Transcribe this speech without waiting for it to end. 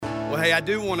Well, hey, I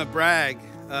do want to brag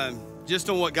just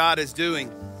on what God is doing.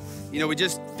 You know, we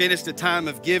just finished a time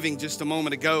of giving just a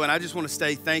moment ago, and I just want to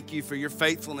say thank you for your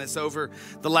faithfulness over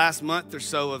the last month or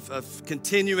so of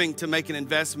continuing to make an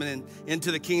investment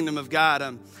into the kingdom of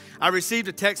God. I received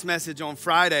a text message on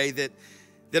Friday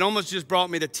that almost just brought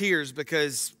me to tears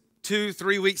because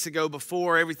 2-3 weeks ago,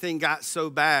 before everything got so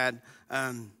bad,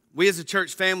 we as a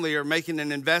church family are making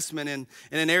an investment in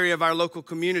an area of our local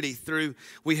community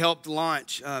we helped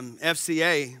launch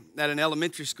FCA at an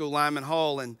elementary school, Lyman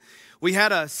Hall. And we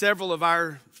had several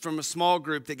from a small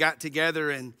group that got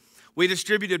together and we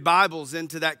distributed Bibles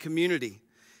into that community.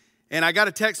 And I got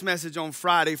a text message on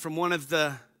Friday from one of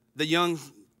the young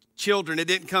children. It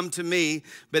didn't come to me,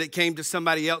 but it came to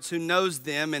somebody else who knows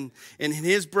them. And in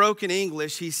his broken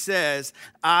English, he says,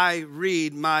 "I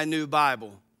read my new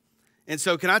Bible." And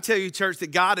so can I tell you, church,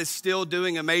 that God is still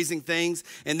doing amazing things,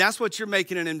 and that's what you're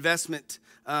making an investment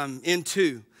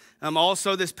into.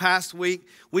 Also, this past week,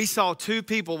 we saw 2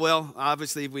 people, well,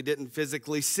 obviously we didn't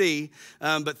physically see,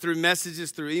 but through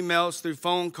messages, through emails, through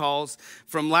phone calls,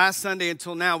 from last Sunday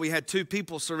until now, we had 2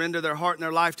 people surrender their heart and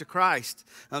their life to Christ.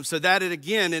 So that,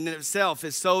 again, in itself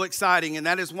is so exciting, and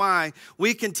that is why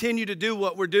we continue to do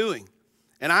what we're doing.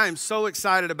 And I am so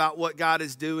excited about what God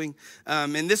is doing.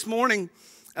 And this morning,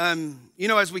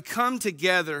 as we come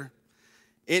together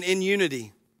in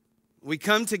unity, we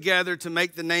come together to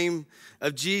make the name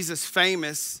of Jesus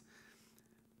famous,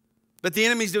 but the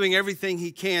enemy's doing everything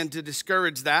he can to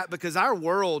discourage that because our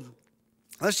world,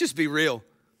 let's just be real,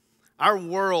 our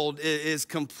world is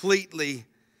completely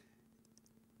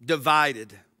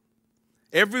divided.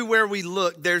 Everywhere we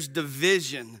look, there's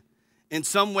division in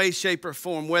some way, shape, or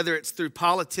form, whether it's through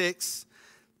politics,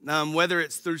 whether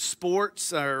it's through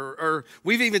sports, or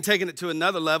we've even taken it to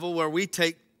another level where we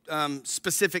take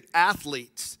specific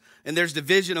athletes, and there's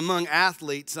division among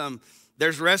athletes.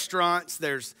 There's restaurants,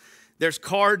 there's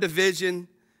car division,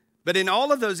 but in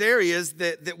all of those areas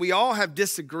that we all have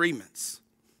disagreements.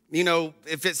 You know,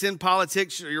 if it's in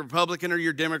politics, you're Republican or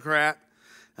you're Democrat.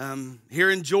 Here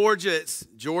in Georgia, it's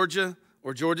Georgia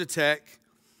or Georgia Tech.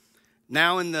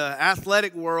 Now in the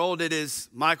athletic world, it is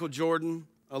Michael Jordan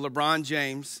or LeBron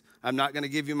James. I'm not going to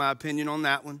give you my opinion on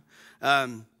that one.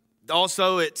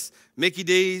 Also, it's Mickey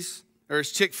D's or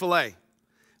it's Chick-fil-A.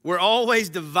 We're always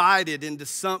divided into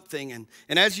something. And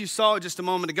as you saw just a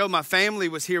moment ago, my family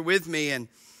was here with me.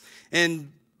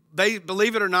 And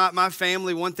believe it or not, my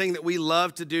family, one thing that we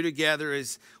love to do together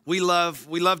is we love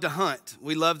to hunt.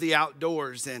 We love the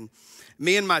outdoors. And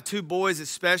me and my 2 boys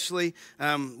especially,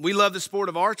 we love the sport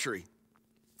of archery.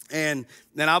 And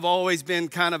then I've always been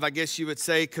kind of, I guess you would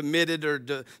say, committed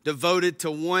or devoted to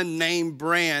one name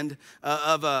brand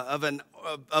of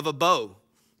a bow.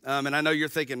 And I know you're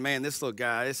thinking, man, this little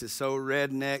guy, this is so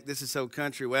redneck, this is so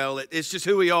country. Well, it's just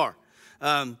who we are.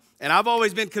 And I've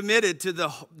always been committed to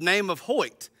the name of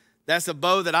Hoyt. That's a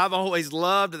bow that I've always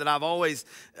loved, that I've always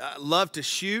loved to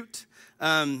shoot.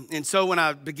 And so when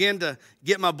I began to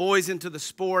get my boys into the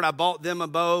sport, I bought them a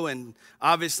bow and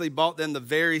obviously bought them the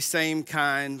very same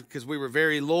kind because we were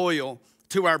very loyal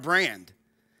to our brand,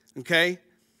 okay?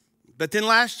 But then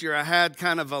last year I had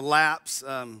kind of a lapse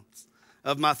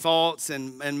of my thoughts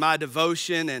and my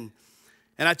devotion, and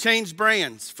I changed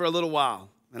brands for a little while.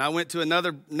 And I went to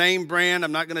another name brand.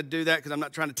 I'm not going to do that because I'm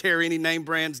not trying to tear any name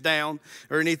brands down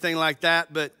or anything like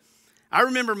that, but I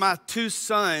remember my 2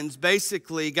 sons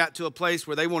basically got to a place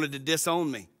where they wanted to disown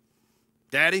me.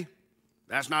 Daddy,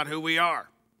 that's not who we are.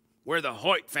 We're the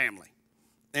Hoyt family.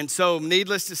 And so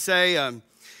needless to say,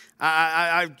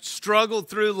 I struggled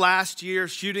through last year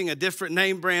shooting a different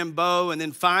name brand bow. And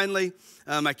then finally,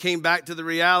 I came back to the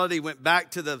reality, went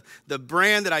back to the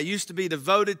brand that I used to be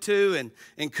devoted to.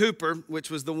 And Cooper,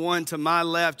 which was the one to my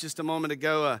left just a moment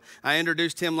ago, I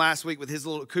introduced him last week with his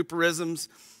little Cooperisms.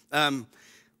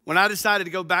 When I decided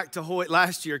to go back to Hoyt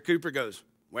last year, Cooper goes,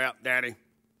 "Well, Daddy,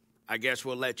 I guess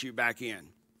we'll let you back in."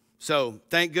 So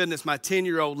thank goodness my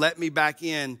 10-year-old let me back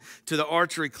in to the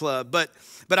archery club. But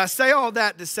I say all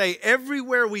that to say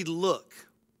everywhere we look,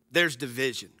 there's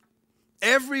division.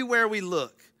 Everywhere we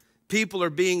look, people are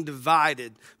being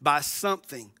divided by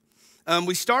something.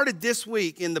 We started this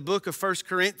week in the book of 1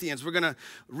 Corinthians. We're going to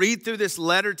read through this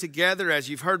letter together. As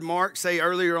you've heard Mark say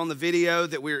earlier on the video,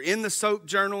 that we're in the soap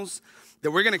journals, that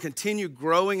we're going to continue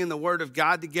growing in the Word of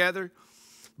God together.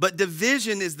 But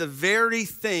division is the very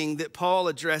thing that Paul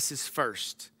addresses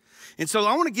first. And so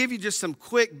I want to give you just some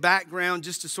quick background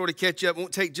just to sort of catch you up. It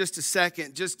won't take just a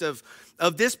second just of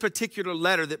this particular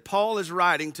letter that Paul is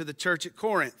writing to the church at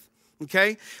Corinth.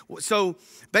 Okay, so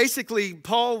basically,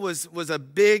 Paul was a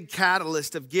big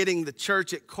catalyst of getting the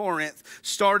church at Corinth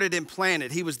started and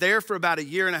planted. He was there for about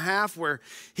 1.5 years where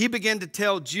he began to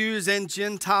tell Jews and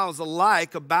Gentiles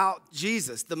alike about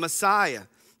Jesus, the Messiah,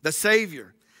 the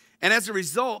Savior. And as a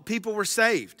result, people were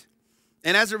saved.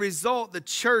 And as a result, the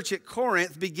church at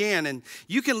Corinth began. And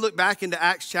you can look back into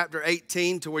Acts chapter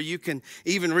 18 to where you can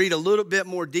even read a little bit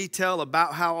more detail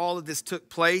about how all of this took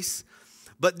place.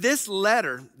 But this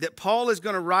letter that Paul is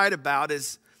going to write about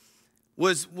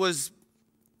was,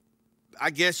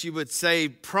 I guess you would say,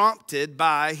 prompted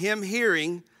by him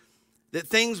hearing that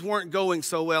things weren't going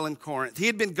so well in Corinth. He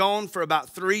had been gone for about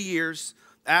 3 years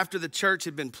after the church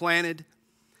had been planted.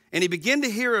 And he began to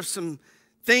hear of some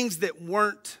things that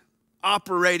weren't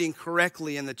operating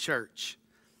correctly in the church.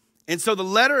 And so the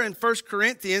letter in 1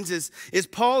 Corinthians is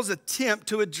Paul's attempt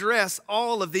to address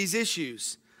all of these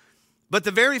issues. But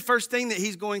the very first thing that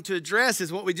he's going to address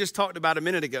is what we just talked about a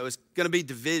minute ago. It's going to be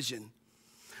division.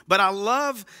 But I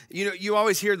love, you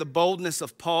always hear the boldness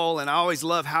of Paul, and I always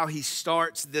love how he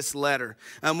starts this letter.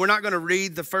 We're not going to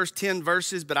read the first 10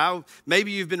 verses, but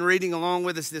maybe you've been reading along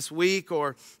with us this week,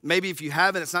 or maybe if you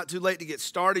haven't, it's not too late to get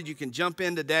started. You can jump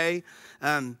in today.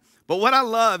 But what I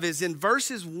love is in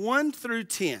verses 1 through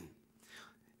 10,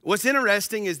 what's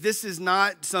interesting is this is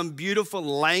not some beautiful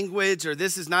language, or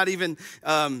this is not even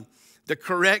the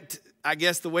correct, I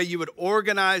guess, the way you would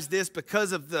organize this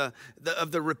because of the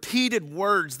repeated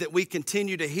words that we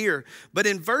continue to hear. But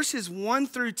in verses 1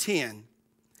 through 10,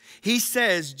 he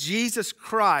says Jesus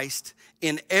Christ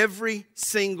in every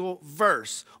single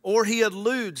verse, or he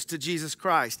alludes to Jesus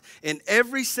Christ in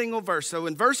every single verse. So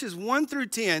in verses 1 through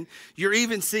 10, you're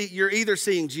either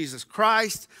seeing Jesus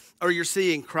Christ or you're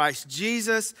seeing Christ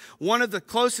Jesus. One of the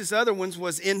closest other ones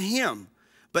was in him.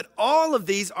 But all of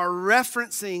these are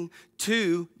referencing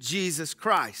to Jesus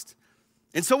Christ.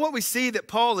 And so what we see that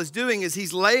Paul is doing is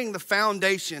he's laying the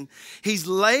foundation. He's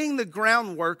laying the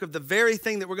groundwork of the very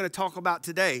thing that we're going to talk about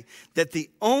today. That the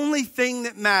only thing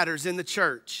that matters in the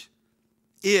church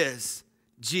is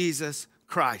Jesus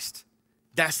Christ.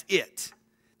 That's it.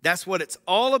 That's what it's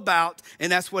all about, and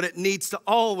that's what it needs to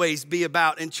always be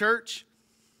about. In church,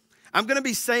 I'm going to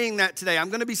be saying that today. I'm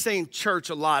going to be saying church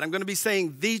a lot. I'm going to be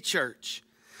saying the church.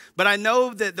 But I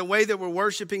know that the way that we're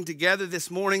worshiping together this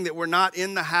morning, that we're not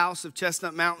in the house of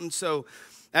Chestnut Mountain. So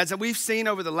as we've seen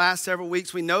over the last several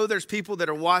weeks, we know there's people that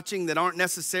are watching that aren't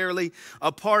necessarily a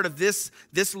part of this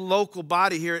local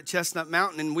body here at Chestnut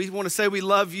Mountain. And we want to say we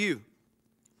love you.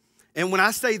 And when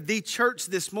I say the church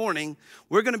this morning,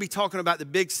 we're going to be talking about the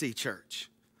Big C Church.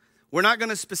 We're not going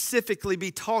to specifically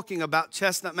be talking about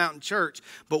Chestnut Mountain Church,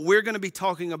 but we're going to be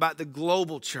talking about the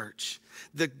global church,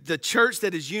 the church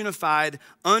that is unified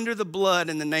under the blood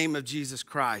in the name of Jesus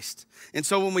Christ. And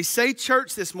so when we say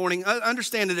church this morning,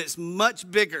 understand that it's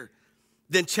much bigger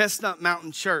than Chestnut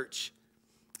Mountain Church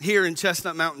here in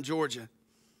Chestnut Mountain, Georgia.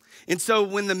 And so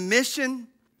when the mission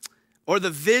or the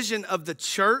vision of the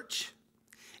church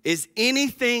is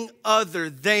anything other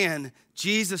than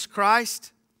Jesus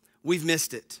Christ, we've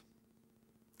missed it.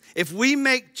 If we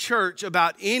make church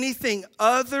about anything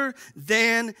other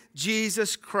than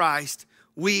Jesus Christ,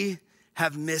 we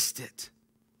have missed it.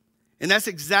 And that's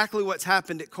exactly what's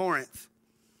happened at Corinth.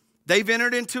 They've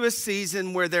entered into a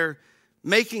season where they're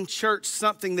making church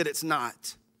something that it's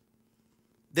not.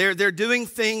 They're doing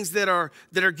things that are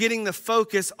getting the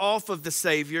focus off of the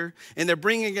Savior, and they're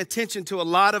bringing attention to a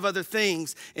lot of other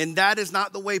things, and that is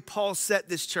not the way Paul set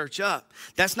this church up.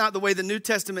 That's not the way the New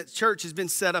Testament church has been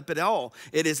set up at all.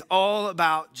 It is all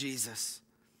about Jesus.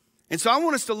 And so I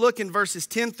want us to look in verses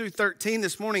 10 through 13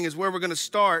 this morning is where we're going to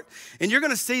start, and you're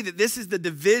going to see that this is the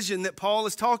division that Paul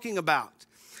is talking about.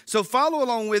 So follow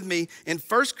along with me in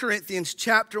 1 Corinthians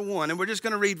chapter 1, and we're just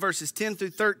going to read verses 10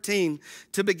 through 13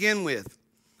 to begin with.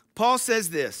 Paul says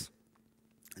this,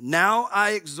 "Now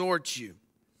I exhort you,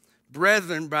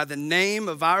 brethren, by the name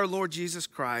of our Lord Jesus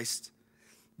Christ,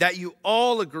 that you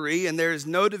all agree and there is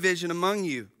no division among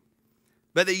you,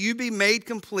 but that you be made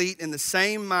complete in the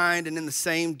same mind and in the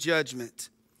same judgment.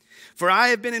 For I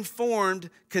have been informed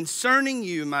concerning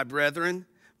you, my brethren,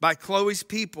 by Chloe's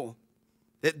people,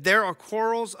 that there are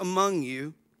quarrels among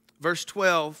you." Verse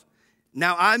 12,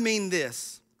 "Now I mean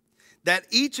this, that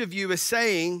each of you is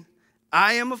saying,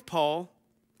 I am of Paul,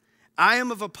 I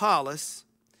am of Apollos,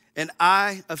 and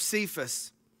I of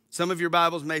Cephas." Some of your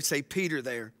Bibles may say Peter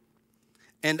there.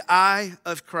 "And I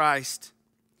of Christ."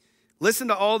 Listen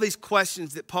to all these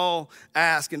questions that Paul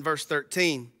asked in verse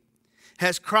 13.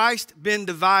 "Has Christ been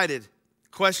divided?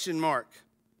 Question mark.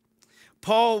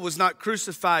 Paul was not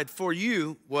crucified for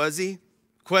you, was he?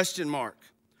 Question mark.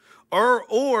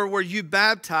 Or were you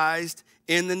baptized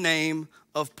in the name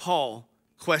of Paul, ?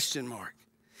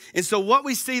 And so what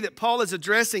we see that Paul is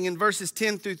addressing in verses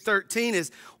 10 through 13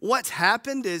 is what's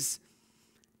happened is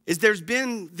there's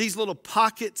been these little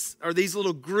pockets or these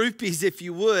little groupies, if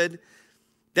you would,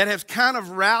 that have kind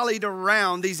of rallied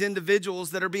around these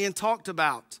individuals that are being talked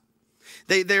about.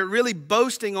 They're really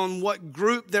boasting on what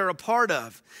group they're a part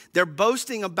of. They're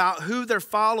boasting about who they're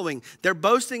following. They're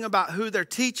boasting about who their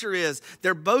teacher is.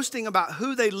 They're boasting about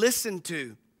who they listen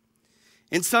to.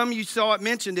 And some, you saw it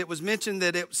mentioned, it was mentioned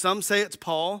that some say it's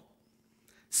Paul,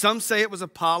 some say it was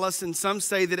Apollos, and some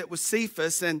say that it was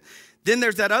Cephas. And then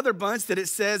there's that other bunch that it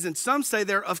says, and some say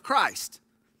they're of Christ.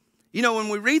 You know, when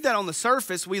we read that on the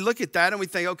surface, we look at that and we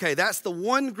think, okay, that's the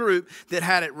one group that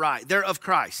had it right. They're of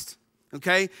Christ.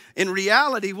 Okay? In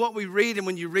reality, what we read, and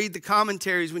when you read the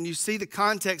commentaries, when you see the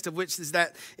context of which is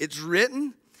that it's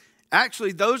written,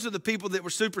 actually those are the people that were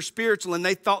super spiritual and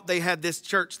they thought they had this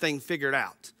church thing figured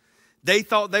out. They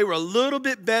thought they were a little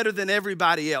bit better than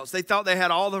everybody else. They thought they had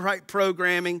all the right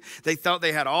programming. They thought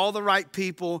they had all the right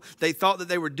people. They thought that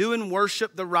they were doing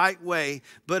worship the right way.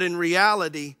 But in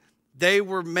reality, they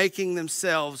were making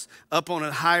themselves up on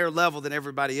a higher level than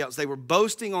everybody else. They were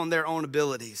boasting on their own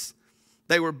abilities.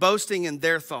 They were boasting in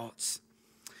their thoughts.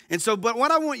 And so, but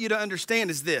what I want you to understand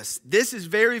is this. This is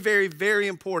very, very, very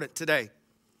important today.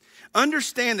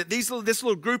 Understand that this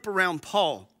little group around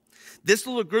Paul, this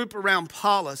little group around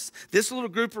Apollos, this little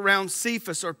group around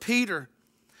Cephas or Peter,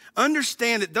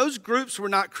 understand that those groups were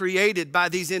not created by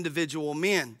these individual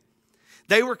men.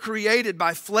 They were created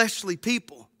by fleshly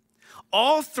people.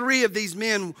 All three of these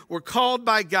men were called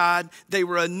by God. They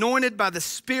were anointed by the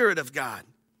Spirit of God.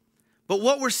 But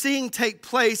what we're seeing take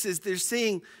place is they're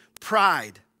seeing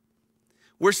pride.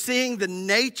 We're seeing the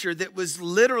nature that was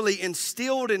literally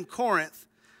instilled in Corinth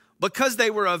because they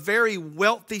were a very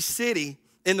wealthy city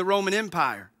in the Roman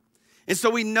Empire. And so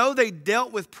we know they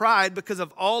dealt with pride because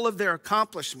of all of their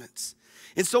accomplishments.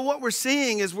 And so what we're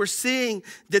seeing is we're seeing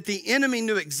that the enemy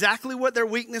knew exactly what their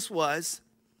weakness was,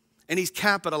 and he's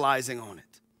capitalizing on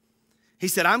it. He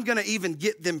said, I'm going to even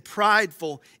get them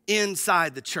prideful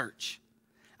inside the church.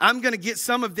 I'm going to get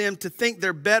some of them to think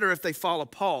they're better if they follow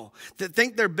Paul, that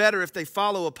think they're better if they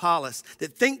follow Apollos,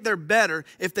 that think they're better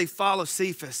if they follow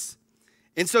Cephas.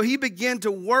 And so he began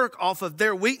to work off of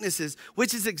their weaknesses,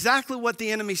 which is exactly what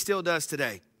the enemy still does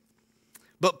today.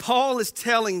 But Paul is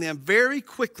telling them very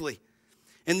quickly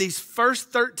in these first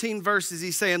 13 verses,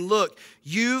 he's saying, look,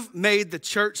 you've made the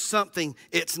church something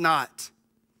it's not.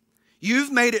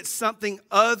 You've made it something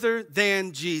other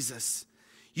than Jesus.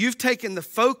 You've taken the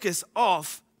focus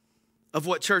off of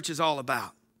what church is all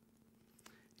about.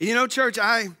 You know, church,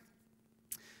 I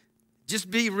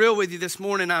just be real with you this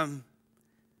morning.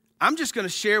 I'm just going to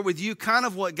share with you kind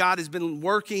of what God has been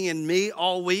working in me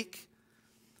all week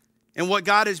and what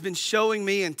God has been showing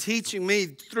me and teaching me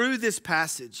through this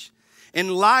passage in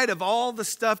light of all the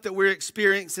stuff that we're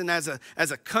experiencing as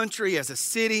a country, as a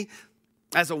city,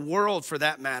 as a world for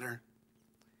that matter.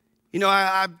 You know,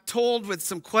 I'm told with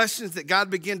some questions that God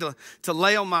began to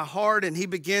lay on my heart, and he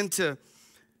began to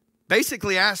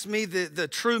basically ask me the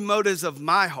true motives of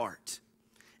my heart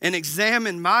and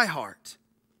examine my heart.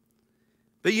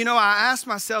 But you know, I asked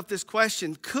myself this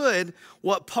question: could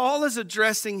what Paul is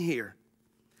addressing here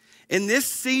in this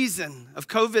season of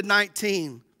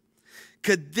COVID-19,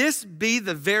 could this be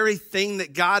the very thing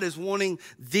that God is wanting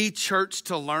the church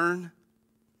to learn?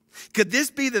 Could this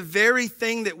be the very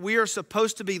thing that we are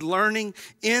supposed to be learning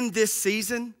in this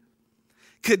season?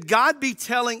 Could God be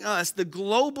telling us, the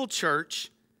global church,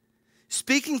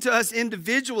 speaking to us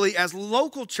individually as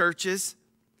local churches,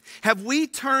 have we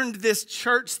turned this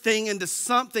church thing into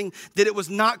something that it was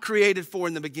not created for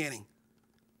in the beginning?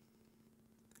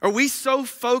 Are we so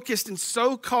focused and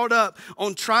so caught up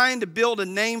on trying to build a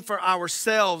name for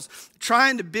ourselves,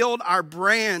 trying to build our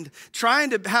brand, trying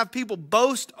to have people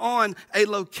boast on a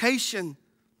location?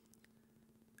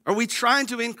 Are we trying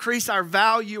to increase our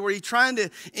value? Are we trying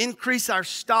to increase our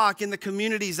stock in the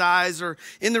community's eyes or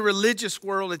in the religious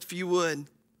world, if you would?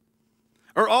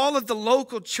 Or all of the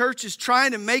local churches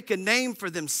trying to make a name for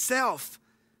themselves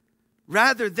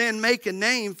rather than make a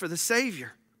name for the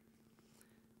Savior?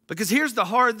 Because here's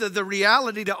the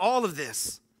reality to all of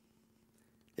this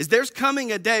is there's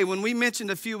coming a day when we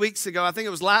mentioned a few weeks ago, I think it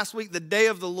was last week, the day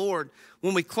of the Lord,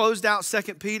 when we closed out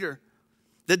 2 Peter.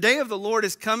 The day of the Lord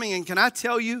is coming, and can I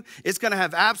tell you, it's going to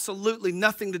have absolutely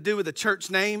nothing to do with the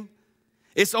church name.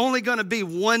 It's only going to be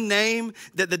one name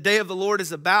that the day of the Lord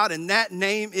is about, and that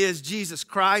name is Jesus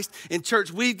Christ. And church,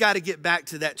 we've got to get back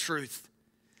to that truth,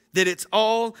 that it's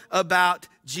all about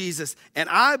Jesus. And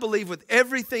I believe with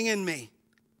everything in me,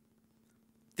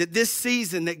 that this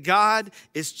season that God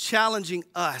is challenging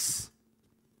us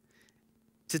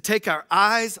to take our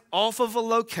eyes off of a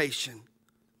location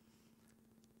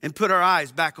and put our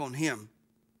eyes back on him.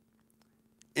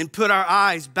 And put our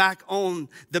eyes back on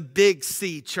the Big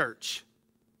C church.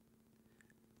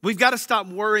 We've got to stop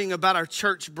worrying about our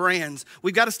church brands.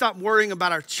 We've got to stop worrying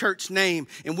about our church name.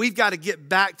 And we've got to get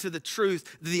back to the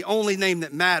truth that the only name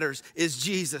that matters is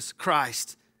Jesus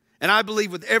Christ. And I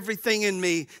believe with everything in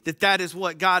me that that is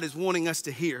what God is wanting us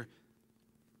to hear.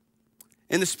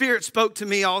 And the Spirit spoke to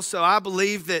me also. I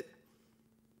believe that,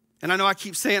 and I know I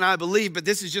keep saying I believe, but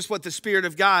this is just what the Spirit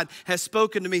of God has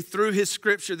spoken to me through his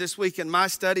scripture this week in my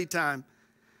study time.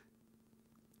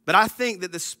 But I think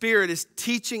that the Spirit is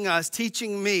teaching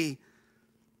me,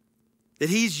 that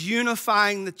he's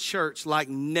unifying the church like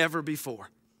never before.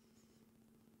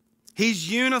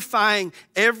 He's unifying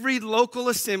every local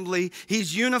assembly.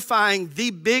 He's unifying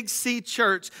the Big C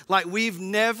church like we've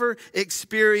never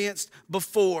experienced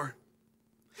before.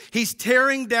 He's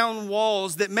tearing down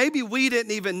walls that maybe we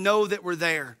didn't even know that were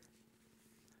there.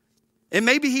 And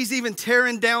maybe he's even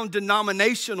tearing down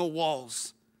denominational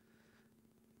walls.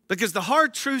 Because the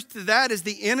hard truth to that is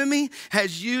the enemy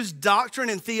has used doctrine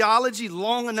and theology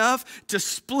long enough to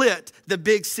split the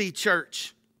Big C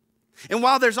church. And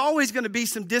while there's always going to be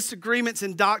some disagreements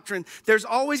in doctrine, there's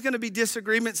always going to be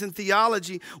disagreements in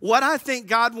theology. What I think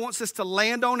God wants us to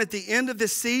land on at the end of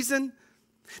this season,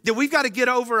 that we've got to get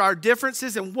over our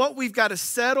differences, and what we've got to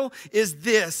settle is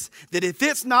this, that if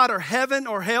it's not a heaven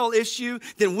or hell issue,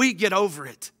 then we get over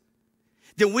it.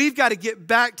 Then we've got to get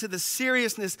back to the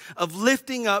seriousness of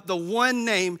lifting up the one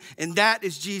name, and that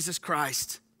is Jesus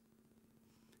Christ.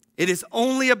 It is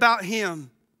only about him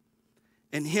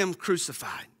and him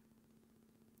crucified.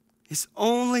 It's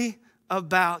only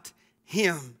about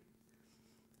him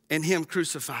and him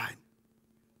crucified.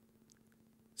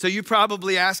 So you're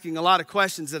probably asking a lot of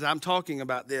questions as I'm talking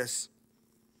about this.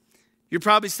 You're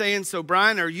probably saying, so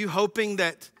Brian, are you hoping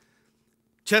that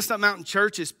Chestnut Mountain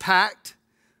Church is packed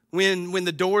when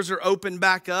the doors are open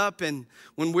back up and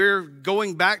when we're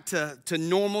going back to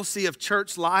normalcy of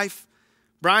church life?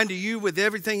 Brian, do you, with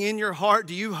everything in your heart,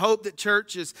 do you hope that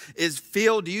church is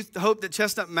filled? Do you hope that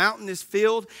Chestnut Mountain is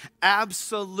filled?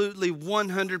 Absolutely,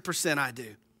 100% I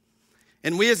do.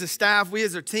 And we as a staff, we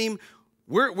as a team,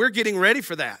 we're getting ready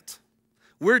for that.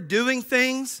 We're doing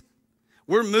things,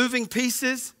 we're moving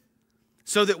pieces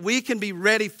so that we can be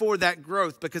ready for that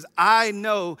growth, because I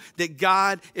know that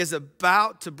God is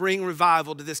about to bring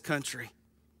revival to this country.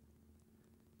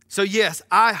 So yes,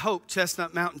 I hope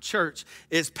Chestnut Mountain Church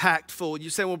is packed full. You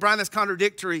say, well, Brian, that's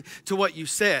contradictory to what you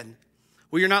said.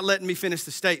 Well, you're not letting me finish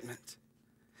the statement.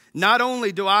 Not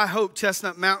only do I hope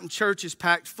Chestnut Mountain Church is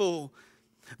packed full,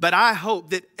 but I hope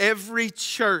that every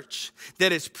church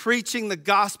that is preaching the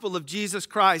gospel of Jesus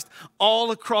Christ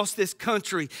all across this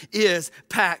country is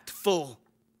packed full.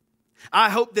 I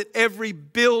hope that every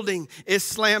building is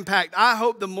slam-packed. I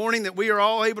hope the morning that we are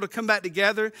all able to come back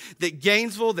together, that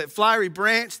Gainesville, that Flowery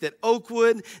Branch, that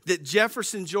Oakwood, that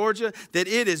Jefferson, Georgia, that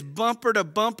it is bumper to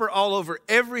bumper all over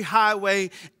every highway,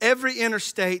 every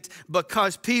interstate,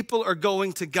 because people are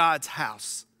going to God's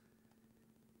house.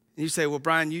 And you say, well,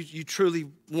 Brian, you truly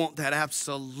want that?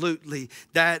 Absolutely.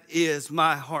 That is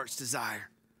my heart's desire.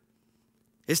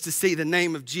 It's to see the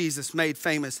name of Jesus made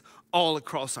famous all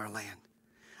across our land.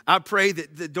 I pray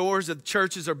that the doors of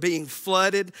churches are being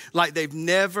flooded like they've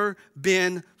never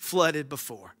been flooded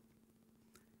before.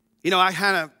 You know, I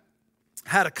kind of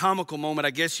had a comical moment,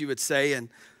 I guess you would say, and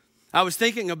I was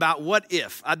thinking about what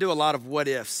if. I do a lot of what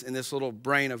ifs in this little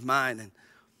brain of mine, and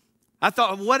I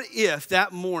thought, what if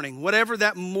that morning, whatever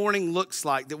that morning looks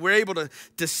like, that we're able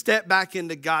to step back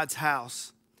into God's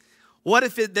house? What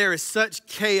if there is such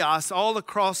chaos all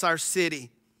across our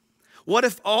city? What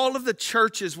if all of the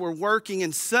churches were working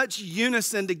in such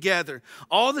unison together?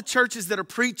 All the churches that are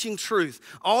preaching truth,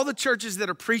 all the churches that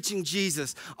are preaching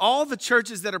Jesus, all the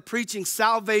churches that are preaching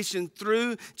salvation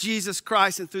through Jesus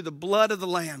Christ and through the blood of the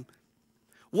Lamb.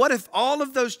 What if all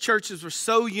of those churches were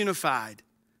so unified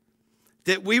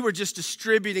that we were just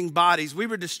distributing bodies, we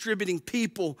were distributing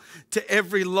people to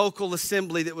every local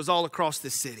assembly that was all across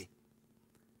this city?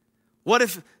 What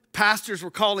if pastors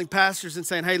were calling pastors and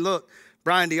saying, hey, look,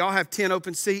 Brian, do y'all have 10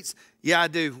 open seats? Yeah, I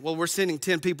do. Well, we're sending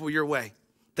 10 people your way.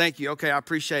 Thank you. Okay, I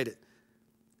appreciate it.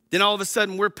 Then all of a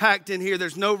sudden, we're packed in here.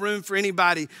 There's no room for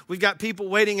anybody. We've got people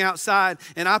waiting outside,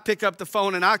 and I pick up the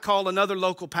phone, and I call another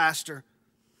local pastor.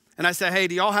 And I say, hey,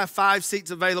 do y'all have 5 seats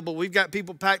available? We've got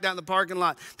people packed out in the parking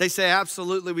lot. They say,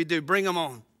 absolutely, we do. Bring them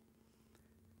on.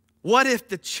 What if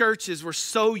the churches were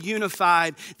so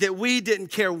unified that we didn't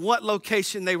care what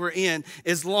location they were in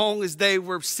as long as they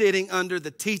were sitting under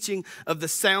the teaching of the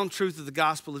sound truth of the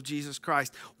gospel of Jesus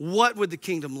Christ? What would the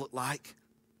kingdom look like?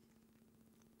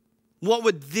 What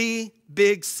would the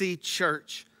Big C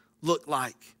church look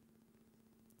like?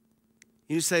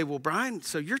 You say, well, Brian,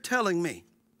 so you're telling me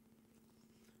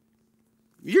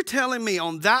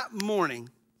on that morning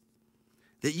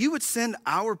that you would send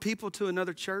our people to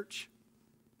another church?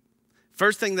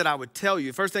 First thing that I would tell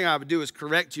you, first thing I would do is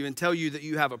correct you and tell you that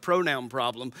you have a pronoun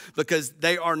problem, because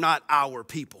they are not our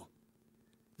people.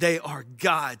 They are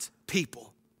God's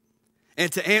people.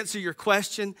 And to answer your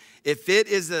question, if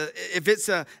it's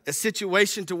a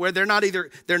situation to where they're not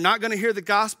going to hear the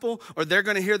gospel or they're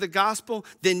going to hear the gospel,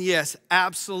 then yes,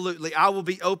 absolutely. I will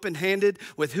be open-handed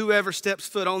with whoever steps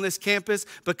foot on this campus,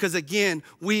 because again,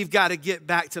 we've got to get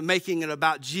back to making it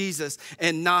about Jesus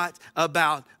and not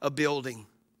about a building.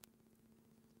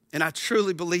 And I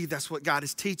truly believe that's what God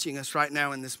is teaching us right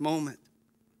now in this moment.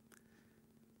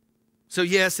 So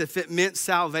yes, if it meant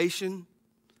salvation,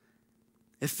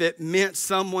 if it meant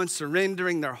someone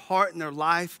surrendering their heart and their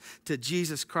life to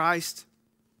Jesus Christ,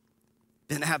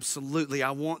 then absolutely,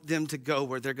 I want them to go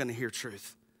where they're going to hear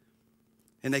truth.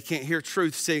 And they can't hear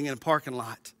truth sitting in a parking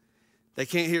lot. They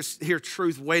can't hear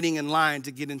truth waiting in line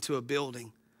to get into a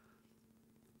building.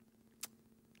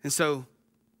 And so,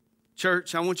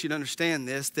 church, I want you to understand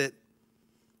this, that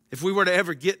if we were to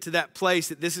ever get to that place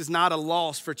that this is not a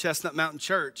loss for Chestnut Mountain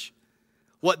Church,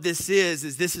 what this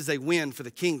is a win for the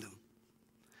kingdom.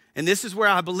 And this is where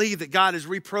I believe that God is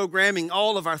reprogramming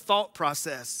all of our thought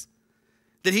process.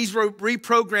 That he's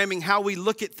reprogramming how we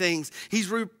look at things. He's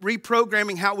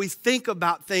reprogramming how we think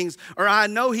about things. Or I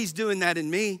know he's doing that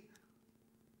in me.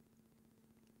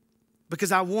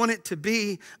 Because I want it to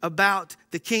be about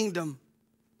the kingdom.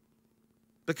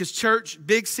 Because church,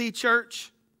 Big C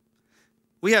church,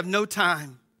 we have no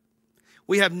time.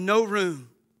 We have no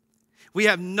room. We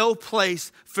have no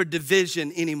place for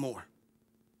division anymore.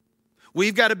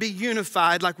 We've got to be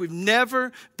unified like we've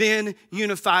never been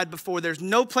unified before. There's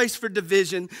no place for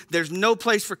division. There's no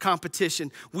place for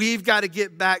competition. We've got to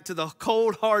get back to the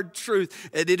cold, hard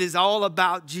truth that it is all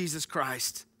about Jesus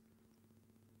Christ.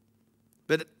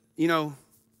 But,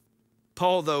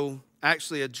 Paul, though,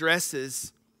 actually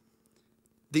addresses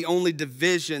the only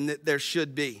division that there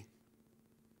should be.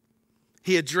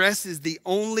 He addresses the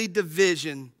only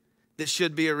division that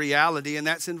should be a reality, and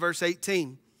that's in verse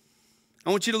 18. I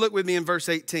want you to look with me in verse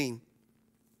 18.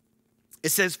 It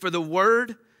says, "For the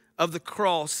word of the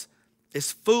cross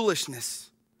is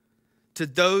foolishness to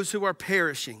those who are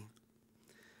perishing,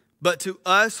 but to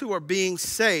us who are being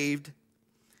saved,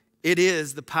 it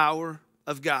is the power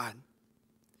of God."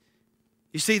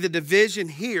 You see, the division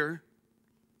here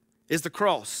is the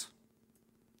cross.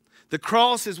 The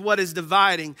cross is what is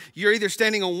dividing. You're either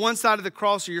standing on one side of the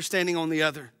cross or you're standing on the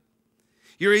other.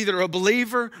 You're either a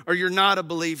believer or you're not a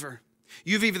believer.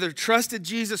 You've either trusted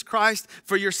Jesus Christ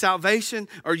for your salvation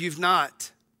or you've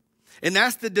not. And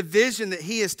that's the division that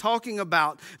he is talking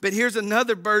about. But here's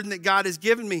another burden that God has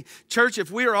given me. Church, if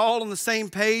we are all on the same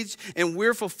page and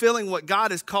we're fulfilling what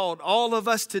God has called all of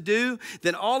us to do,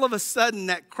 then all of a sudden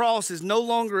that cross is no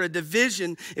longer a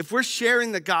division. If we're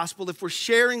sharing the gospel, if we're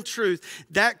sharing truth,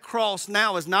 that cross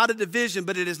now is not a division,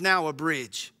 but it is now a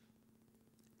bridge.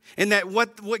 And that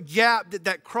what gap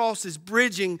that cross is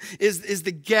bridging is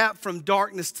the gap from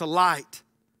darkness to light,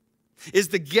 is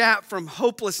the gap from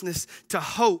hopelessness to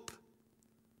hope,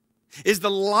 is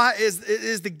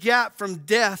the gap from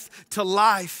death to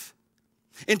life.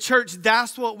 And church,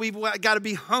 that's what we've got to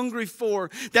be hungry for.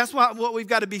 That's what we've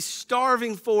got to be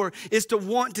starving for, is to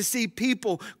want to see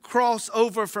people cross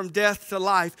over from death to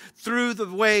life through the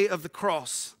way of the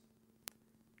cross.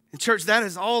 And church, that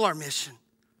is all our mission.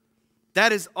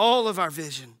 That is all of our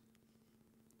vision.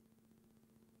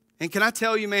 And can I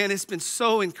tell you, man, it's been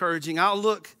so encouraging. I'll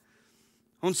look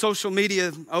on social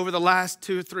media over the last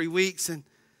 2 or 3 weeks, and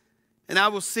I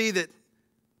will see that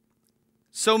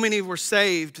so many were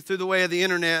saved through the way of the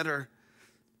internet, or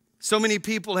so many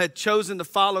people had chosen to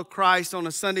follow Christ on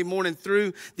a Sunday morning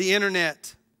through the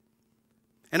internet.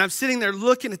 And I'm sitting there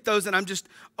looking at those, and I'm just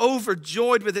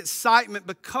overjoyed with excitement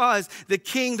because the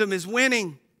kingdom is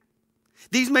winning.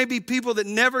 These may be people that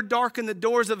never darken the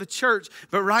doors of a church,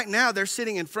 but right now they're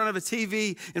sitting in front of a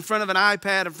TV, in front of an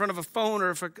iPad, in front of a phone, or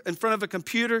in front of a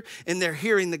computer, and they're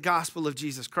hearing the gospel of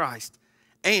Jesus Christ.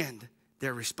 And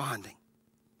they're responding.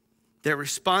 They're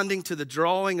responding to the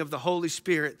drawing of the Holy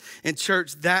Spirit. And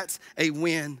church, that's a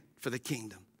win for the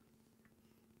kingdom.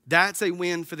 That's a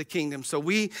win for the kingdom. So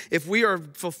if we are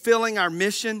fulfilling our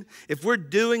mission, if we're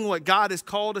doing what God has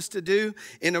called us to do,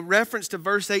 in a reference to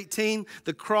verse 18,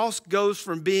 the cross goes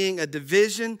from being a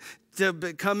division to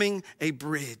becoming a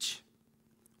bridge.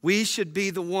 We should be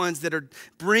the ones that are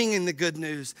bringing the good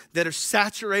news, that are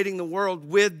saturating the world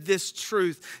with this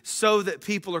truth so that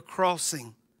people are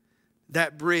crossing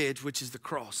that bridge, which is the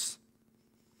cross.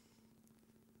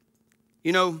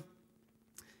 You know,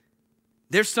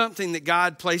 there's something that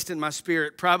God placed in my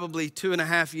spirit probably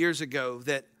 2.5 years ago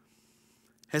that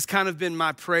has kind of been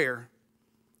my prayer,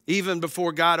 even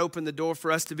before God opened the door for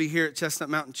us to be here at Chestnut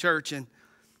Mountain Church. And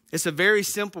it's a very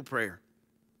simple prayer.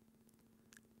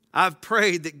 I've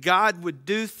prayed that God would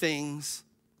do things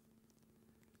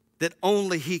that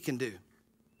only He can do.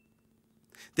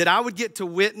 That I would get to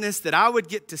witness, that I would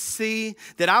get to see,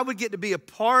 that I would get to be a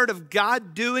part of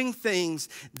God doing things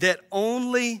that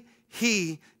only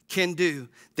He can do,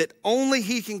 that only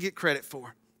He can get credit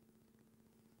for.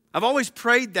 I've always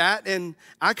prayed that, and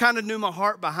I kind of knew my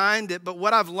heart behind it, but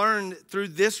what I've learned through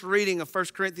this reading of 1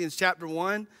 Corinthians chapter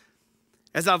 1,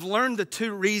 is I've learned the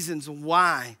 2 reasons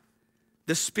why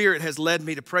the Spirit has led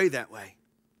me to pray that way.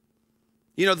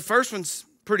 You know, the first one's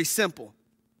pretty simple.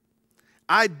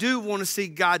 I do want to see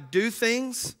God do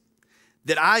things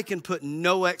that I can put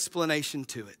no explanation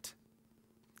to it.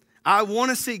 I want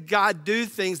to see God do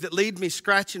things that leave me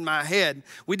scratching my head.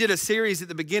 We did a series at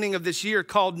the beginning of this year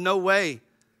called No Way.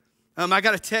 I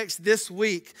got a text this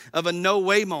week of a no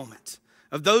way moment,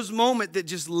 of those moments that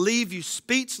just leave you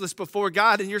speechless before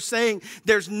God, and you're saying,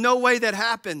 there's no way that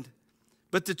happened.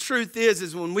 But the truth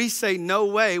is when we say no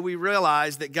way, we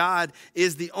realize that God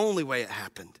is the only way it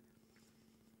happened.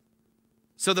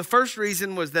 So the first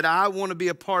reason was that I want to be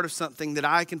a part of something that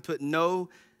I can put no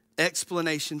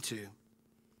explanation to.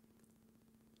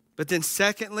 But then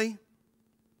secondly,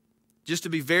 just to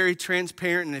be very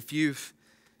transparent, and if you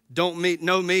don't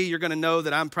know me, you're going to know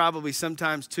that I'm probably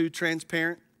sometimes too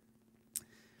transparent.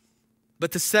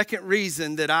 But the second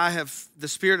reason that the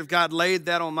Spirit of God laid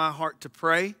that on my heart to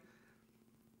pray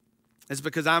is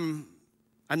because I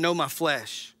know my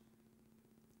flesh.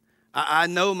 I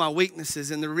know my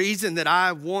weaknesses, and the reason that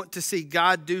I want to see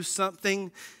God do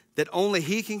something that only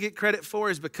He can get credit for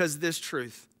is because of this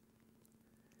truth.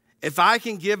 If I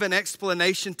can give an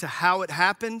explanation to how it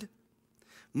happened,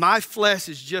 my flesh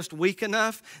is just weak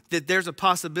enough that there's a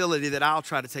possibility that I'll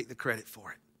try to take the credit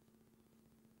for it.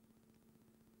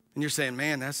 And you're saying,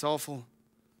 man, that's awful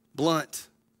blunt.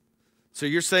 So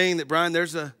you're saying that, Brian,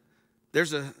 there's a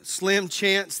slim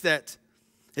chance that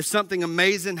if something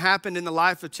amazing happened in the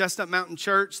life of Chestnut Mountain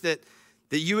Church that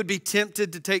you would be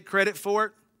tempted to take credit for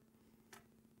it?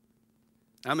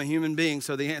 I'm a human being,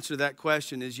 so the answer to that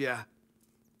question is yeah.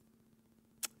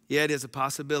 Yeah, it is a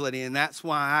possibility, and that's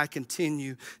why I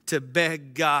continue to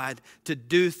beg God to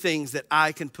do things that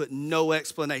I can put no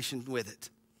explanation with it.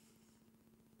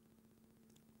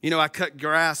 You know, I cut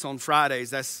grass on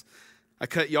Fridays. I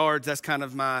cut yards. That's kind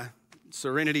of my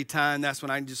serenity time. That's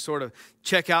when I can just sort of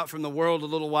check out from the world a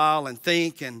little while and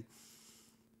think and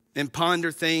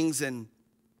ponder things. And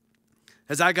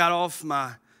as I got off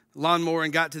my lawnmower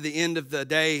and got to the end of the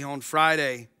day on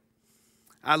Friday,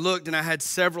 I looked and I had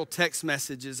several text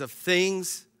messages of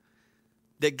things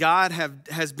that God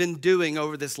has been doing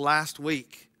over this last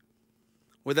week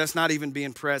with us not even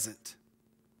being present.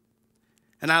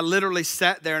 And I literally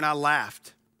sat there and I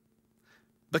laughed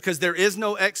because there is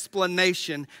no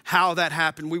explanation how that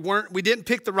happened. We didn't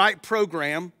pick the right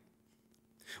program.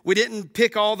 We didn't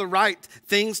pick all the right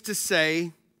things to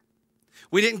say.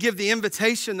 We didn't give the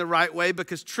invitation the right way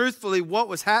because truthfully what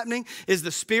was happening is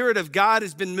the Spirit of God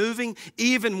has been moving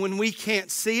even when we can't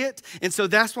see it. And so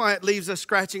that's why it leaves us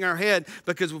scratching our head,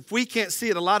 because if we can't see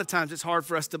it, a lot of times it's hard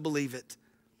for us to believe it.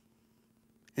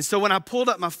 And so when I pulled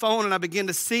up my phone and I began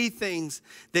to see things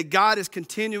that God is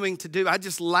continuing to do, I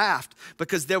just laughed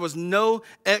because there was no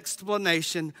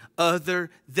explanation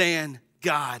other than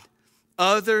God,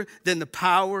 other than the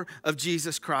power of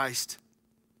Jesus Christ.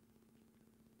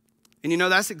 And you know,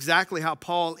 that's exactly how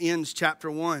Paul ends chapter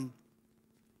 1.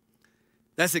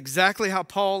 That's exactly how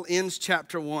Paul ends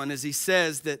chapter 1, as he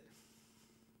says that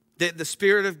the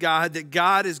Spirit of God, that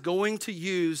God is going to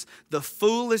use the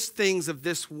foolish things of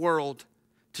this world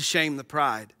to shame the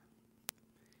pride.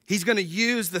 He's going to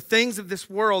use the things of this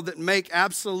world that make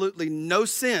absolutely no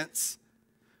sense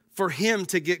for Him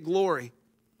to get glory.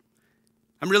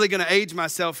 I'm really going to age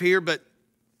myself here, but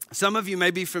some of you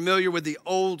may be familiar with the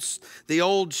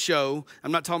old show.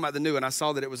 I'm not talking about the new one. I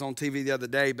saw that it was on TV the other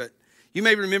day, but you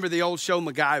may remember the old show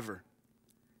MacGyver.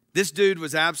 This dude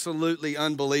was absolutely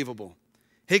unbelievable.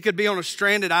 He could be on a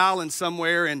stranded island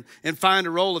somewhere and find a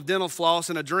roll of dental floss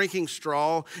and a drinking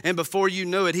straw, and before you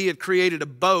knew it, he had created a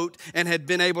boat and had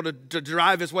been able to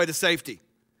drive his way to safety.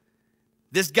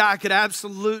 This guy could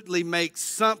absolutely make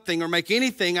something or make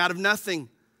anything out of nothing.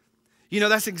 You know,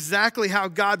 that's exactly how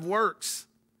God works.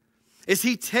 Is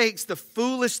he takes the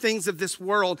foolish things of this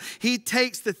world. He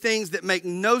takes the things that make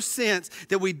no sense,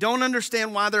 that we don't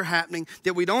understand why they're happening,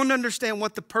 that we don't understand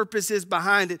what the purpose is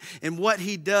behind it. And what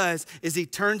he does is he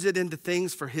turns it into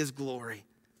things for his glory.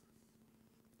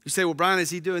 You say, well, Brian, is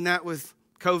he doing that with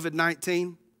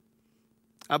COVID-19?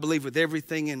 I believe with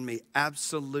everything in me,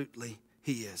 absolutely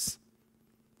he is.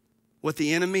 What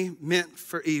the enemy meant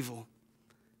for evil,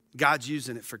 God's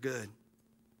using it for good.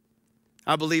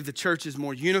 I believe the church is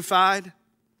more unified.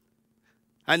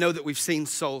 I know that we've seen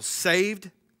souls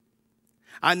saved.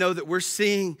 I know that we're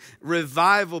seeing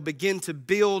revival begin to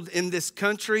build in this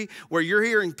country, where you're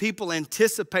hearing people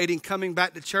anticipating coming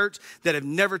back to church that have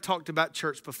never talked about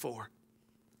church before.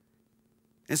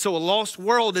 And so a lost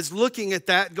world is looking at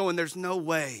that going, there's no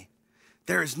way.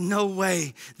 There is no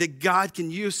way that God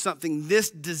can use something this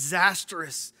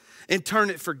disastrous and turn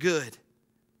it for good.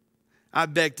 I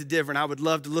beg to differ, and I would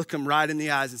love to look them right in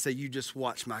the eyes and say, you just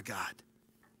watch my God.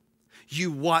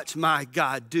 You watch my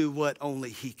God do what only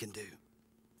he can do.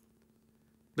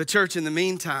 But church, in the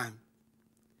meantime,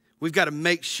 we've got to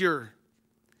make sure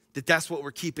that that's what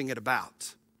we're keeping it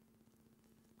about.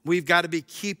 We've got to be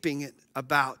keeping it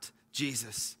about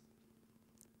Jesus.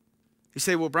 You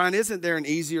say, well, Brian, isn't there an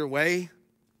easier way?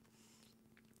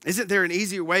 Isn't there an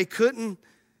easier way? Couldn't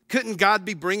God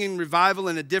be bringing revival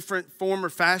in a different form or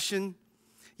fashion?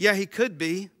 Yeah, he could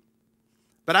be.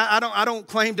 But I don't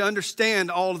claim to understand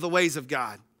all of the ways of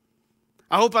God.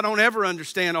 I hope I don't ever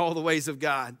understand all the ways of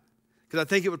God, because I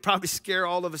think it would probably scare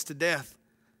all of us to death.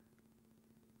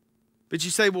 But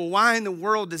you say, well, why in the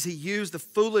world does he use the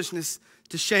foolishness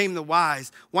to shame the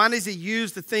wise? Why does he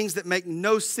use the things that make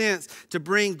no sense to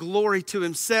bring glory to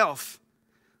himself?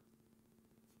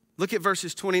 Look at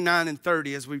verses 29 and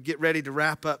 30 as we get ready to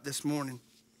wrap up this morning.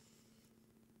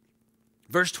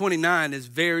 Verse 29 is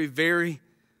very, very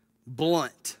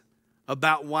blunt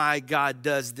about why God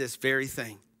does this very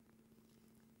thing.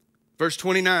 Verse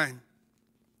 29,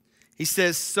 he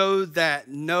says, so that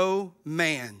no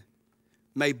man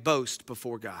may boast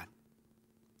before God.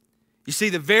 You see,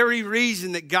 the very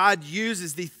reason that God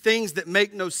uses the things that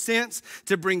make no sense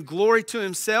to bring glory to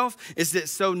himself is that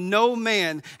so no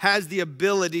man has the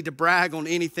ability to brag on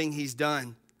anything he's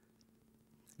done.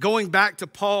 Going back to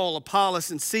Paul, Apollos,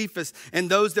 and Cephas, and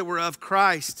those that were of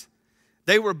Christ,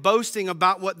 they were boasting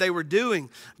about what they were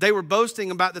doing. They were boasting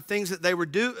about the things that they were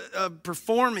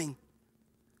performing.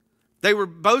 They were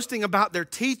boasting about their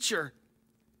teacher.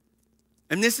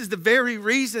 And this is the very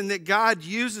reason that God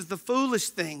uses the foolish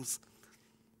things.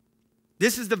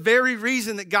 This is the very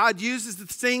reason that God uses the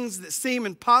things that seem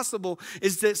impossible,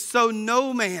 is that so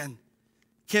no man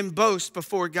can boast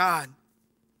before God.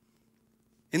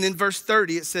 And then verse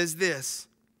 30, it says this,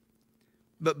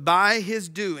 but by his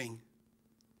doing,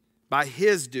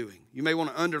 you may want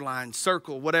to underline,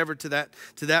 circle, whatever to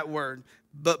that word,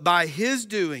 but by his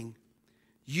doing,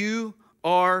 you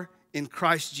are in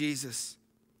Christ Jesus,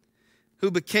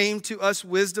 who became to us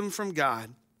wisdom from God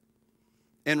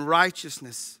and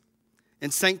righteousness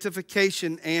and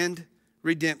sanctification and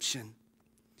redemption,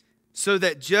 so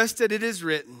that just as it is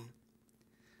written,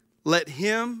 let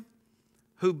him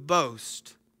who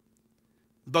boast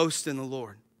in the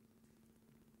Lord.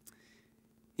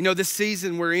 You know, this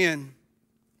season we're in,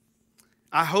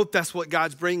 I hope that's what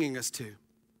God's bringing us to.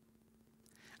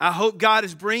 I hope God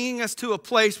is bringing us to a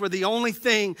place where the only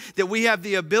thing that we have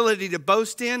the ability to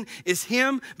boast in is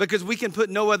him, because we can put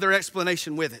no other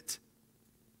explanation with it.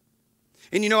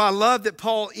 And you know, I love that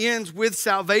Paul ends with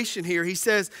salvation here. He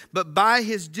says, but by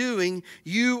his doing,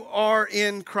 you are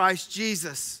in Christ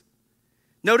Jesus.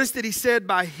 Notice that he said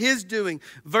by his doing.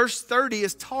 Verse 30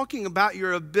 is talking about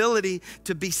your ability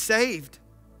to be saved.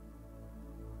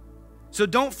 So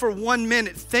don't for 1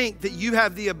 minute think that you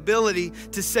have the ability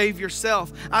to save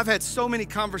yourself. I've had so many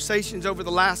conversations over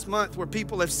the last month where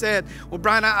people have said, well,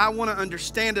 Brian, I want to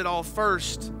understand it all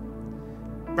first.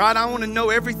 Brian, I want to know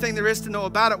everything there is to know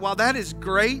about it. While that is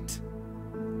great,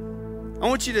 I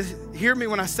want you to hear me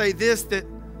when I say this, that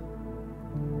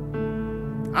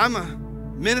I'm a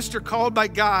minister called by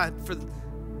God for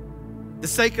the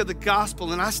sake of the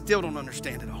gospel, and I still don't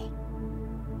understand it all.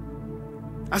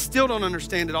 I still don't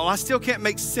understand it all. I still can't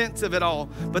make sense of it all.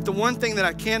 But the one thing that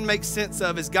I can make sense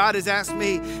of is God has asked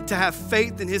me to have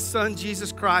faith in his son,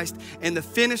 Jesus Christ, and the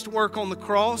finished work on the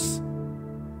cross.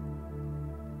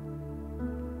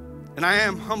 And I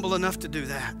am humble enough to do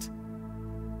that.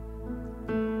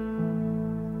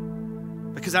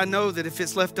 because I know that if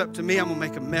it's left up to me, I'm gonna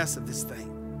make a mess of this thing.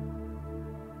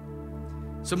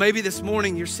 So maybe this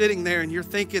morning you're sitting there and you're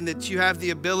thinking that you have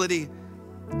the ability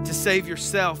to save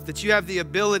yourself, that you have the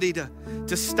ability to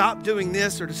stop doing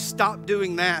this or to stop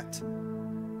doing that.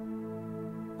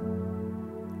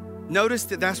 Notice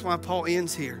that that's why Paul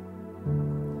ends here.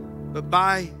 But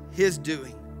by his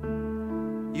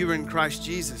doing, you are in Christ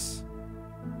Jesus.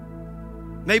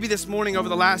 Maybe this morning over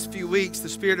the last few weeks, the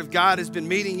Spirit of God has been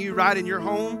meeting you right in your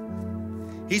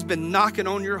home. He's been knocking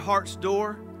on your heart's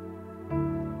door,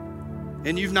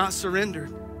 and you've not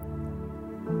surrendered.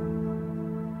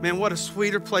 Man, what a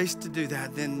sweeter place to do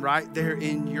that than right there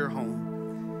in your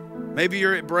home. Maybe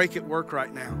you're at break at work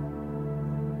right now.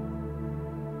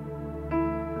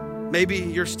 Maybe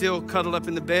you're still cuddled up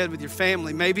in the bed with your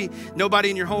family. Maybe nobody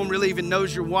in your home really even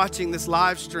knows you're watching this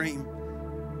live stream.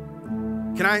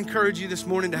 Can I encourage you this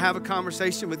morning to have a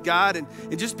conversation with God and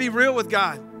just be real with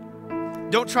God?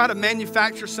 Don't try to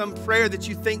manufacture some prayer that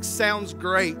you think sounds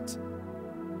great.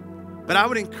 But I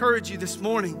would encourage you this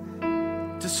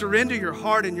morning to surrender your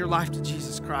heart and your life to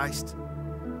Jesus Christ.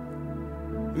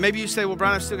 Maybe you say, well,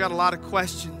 Brian, I've still got a lot of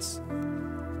questions.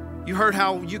 You heard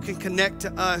how you can connect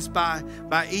to us by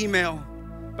email,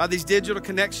 by these digital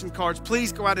connection cards.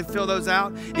 Please go out and fill those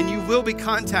out, and you will be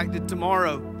contacted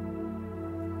tomorrow.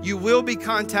 You will be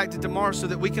contacted tomorrow so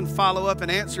that we can follow up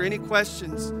and answer any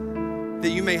questions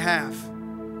that you may have.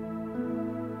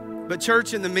 But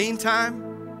church, in the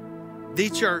meantime, the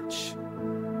church,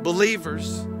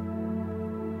 believers,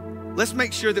 let's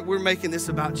make sure that we're making this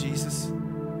about Jesus.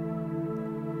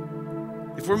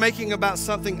 If we're making about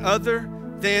something other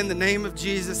than the name of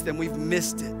Jesus, then we've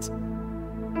missed it.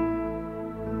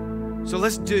 So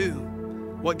let's do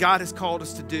what God has called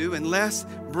us to do, and let's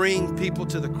bring people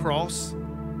to the cross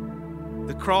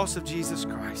of Jesus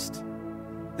Christ.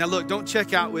 Now look, don't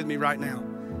check out with me right now.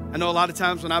 I know a lot of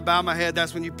times when I bow my head,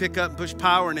 that's when you pick up and push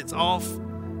power and it's off.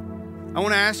 I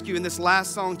want to ask you in this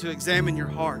last song to examine your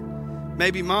heart.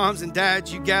 Maybe moms and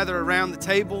dads, you gather around the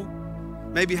table.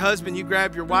 Maybe husband, you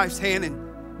grab your wife's hand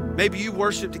and maybe you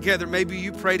worship together. Maybe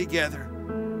you pray together.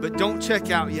 But don't check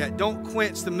out yet. Don't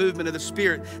quench the movement of the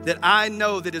Spirit that I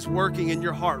know that is working in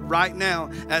your heart right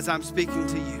now as I'm speaking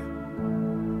to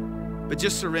you. But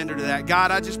just surrender to that.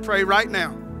 God, I just pray right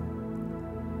now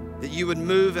that you would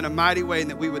move in a mighty way and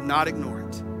that we would not ignore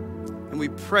it. And we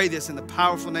pray this in the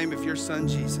powerful name of your Son,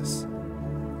 Jesus.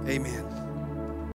 Amen.